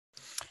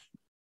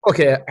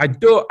Okay, I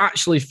don't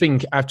actually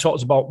think I've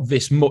talked about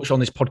this much on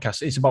this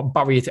podcast. It's about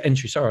barrier to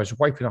entry. Sorry, I was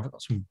wiping off. I've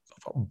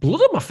got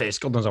blood on my face.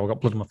 God knows I've got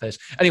blood on my face.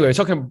 Anyway, we're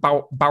talking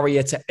about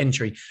barrier to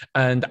entry,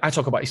 and I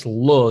talk about this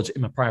loads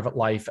in my private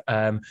life.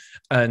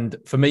 And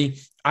for me,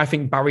 I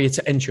think barrier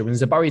to entry, when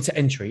there's a barrier to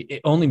entry,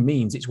 it only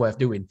means it's worth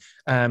doing.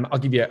 I'll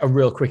give you a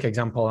real quick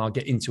example and I'll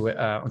get into it.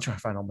 I'm trying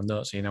to find all my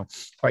notes,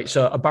 Right.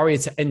 So a barrier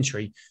to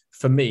entry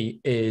for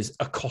me is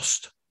a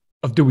cost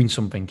of doing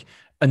something.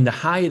 And the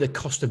higher the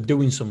cost of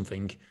doing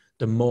something,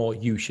 the more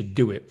you should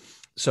do it.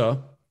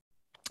 So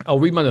I'll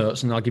read my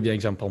notes and I'll give you an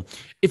example.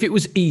 If it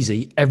was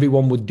easy,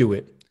 everyone would do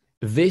it.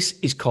 This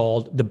is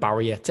called the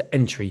barrier to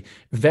entry.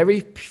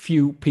 Very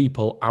few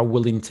people are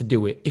willing to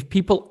do it. If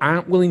people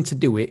aren't willing to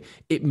do it,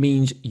 it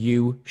means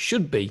you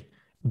should be.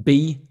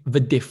 Be the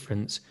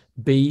difference.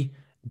 Be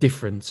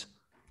different.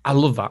 I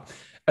love that.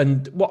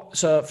 And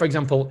so for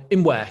example,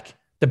 in work,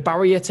 the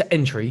barrier to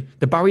entry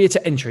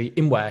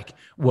in work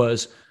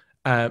was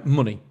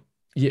money.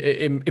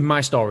 In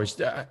my stories,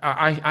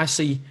 I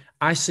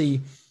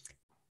see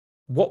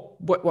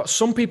what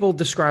some people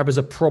describe as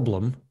a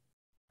problem,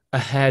 a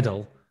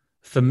hurdle.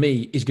 For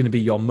me, is going to be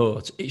your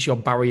moat. It's your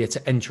barrier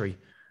to entry,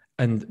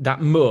 and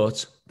that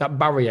moat, that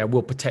barrier,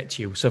 will protect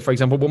you. So, for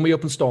example, when we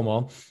opened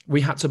Stormore,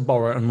 we had to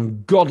borrow an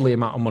ungodly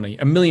amount of money.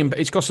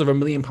 It's cost us £1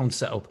 million to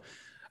set up.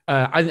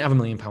 I didn't have £1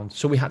 million,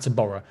 so we had to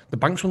borrow. The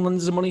banks wouldn't lend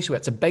us the money, so we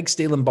had to beg,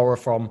 steal, and borrow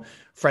from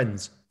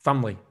friends,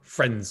 family,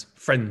 friends,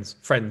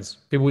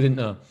 people we didn't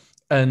know.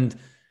 And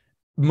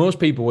most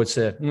people would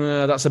say,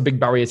 no, that's a big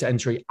barrier to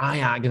entry. I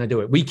ain't going to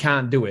do it. We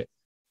can't do it.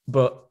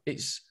 But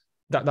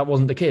that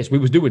wasn't the case. We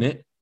was doing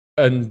it.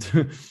 And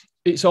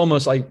it's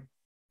almost like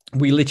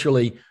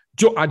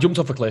I jumped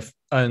off a cliff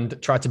and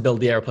tried to build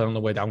the airplane on the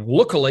way down.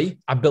 Luckily,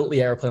 I built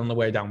the airplane on the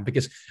way down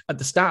because at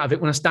the start of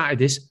it, when I started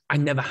this, I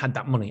never had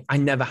that money. I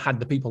never had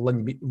the people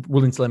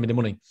willing to lend me the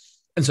money.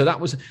 And so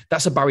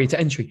that's a barrier to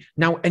entry.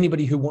 Now,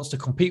 anybody who wants to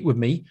compete with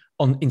me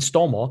in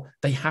Stormore,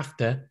 they have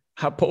to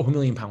put up £1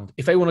 million.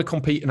 If they want to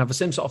compete and have the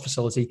same sort of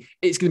facility,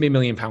 it's going to be £1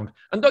 million.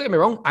 And don't get me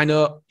wrong, I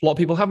know a lot of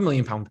people have £1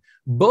 million,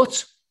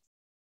 but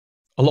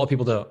a lot of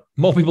people don't.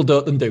 More people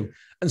don't than do.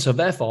 And so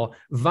therefore,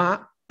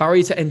 that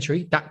barrier to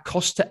entry, that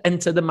cost to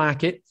enter the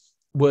market,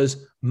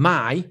 was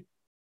my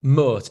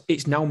moat.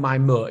 It's now my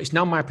moat. It's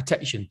now my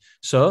protection.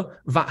 So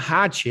that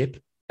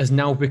hardship has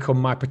now become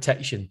my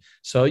protection.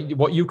 So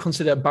what you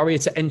consider a barrier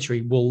to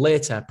entry will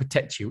later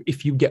protect you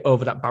if you get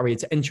over that barrier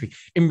to entry.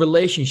 In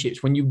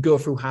relationships, when you go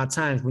through hard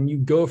times, when you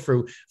go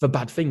through the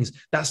bad things,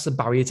 that's the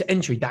barrier to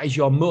entry. That is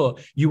your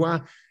moat.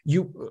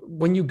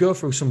 When you go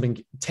through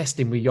something,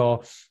 testing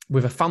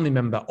with a family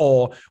member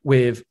or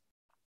with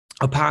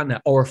a partner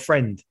or a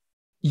friend,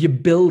 you're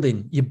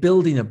building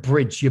a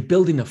bridge, you're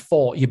building a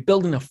fort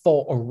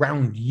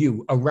around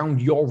you,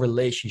 around your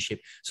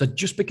relationship. So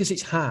just because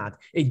it's hard,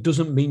 it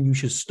doesn't mean you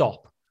should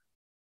stop.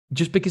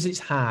 Just because it's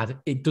hard,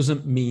 it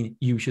doesn't mean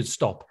you should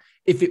stop.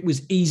 If it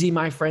was easy,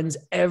 my friends,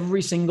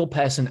 every single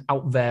person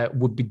out there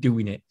would be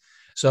doing it.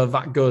 So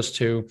that goes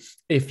to,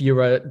 if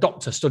you're a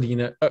doctor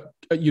studying at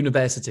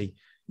university,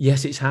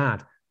 yes, it's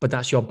hard, but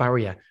that's your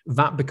barrier.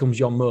 That becomes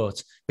your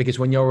moat, because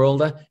when you're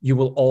older, you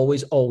will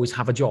always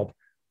have a job.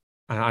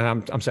 And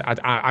I'm saying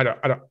I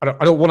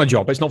don't want a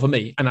job. It's not for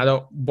me, and I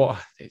was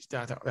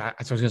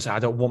going to say I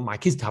don't want my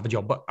kids to have a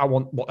job, but I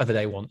want whatever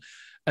they want.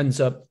 And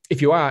so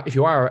if you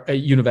are at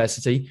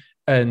university,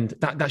 and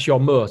that's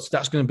your moat,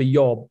 that's going to be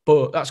your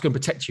boat. That's going to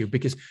protect you,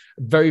 because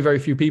very, very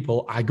few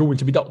people are going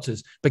to be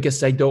doctors because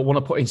they don't want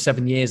to put in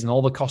 7 years and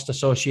all the costs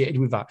associated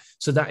with that.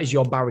 So that is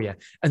your barrier.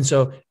 And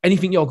so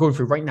anything you're going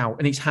through right now,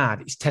 and it's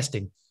hard, it's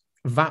testing,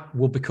 that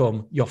will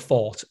become your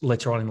fort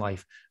later on in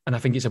life. And I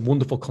think it's a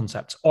wonderful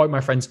concept. All right, my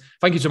friends,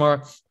 thank you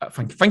tomorrow.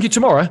 Thank you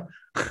tomorrow.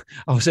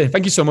 I was saying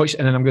thank you so much.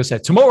 And then I'm going to say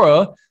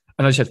tomorrow.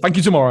 And I said, thank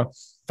you tomorrow.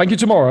 Thank you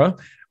tomorrow.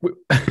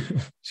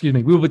 Excuse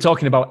me. We will be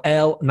talking about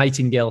Elle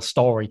Nightingale's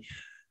story.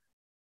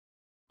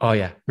 Oh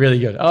yeah, really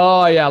good.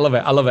 Oh yeah, I love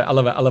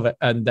it.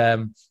 And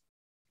do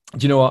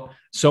you know what?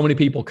 So many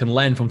people can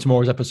learn from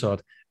tomorrow's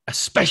episode,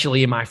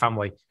 especially in my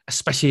family.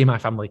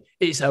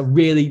 It's a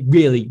really,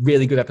 really,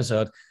 really good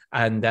episode.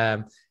 And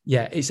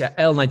it's an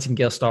Elle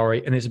Nightingale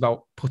story, and it's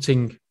about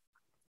putting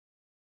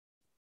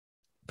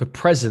the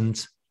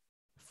present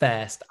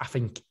first. I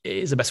think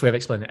is the best way of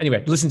explaining it.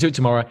 Anyway, listen to it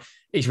tomorrow.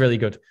 It's really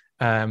good.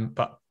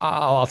 But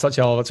I'll touch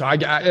you all the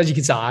time. As you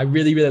can tell, I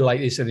really, really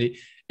like this, and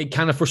it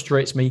kind of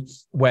frustrates me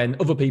when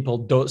other people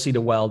don't see the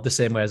world the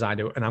same way as I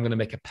do. And I'm going to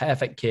make a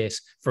perfect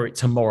case for it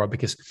tomorrow,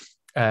 because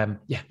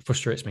it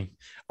frustrates me.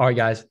 All right,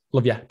 guys,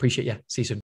 love you, appreciate you. See you soon.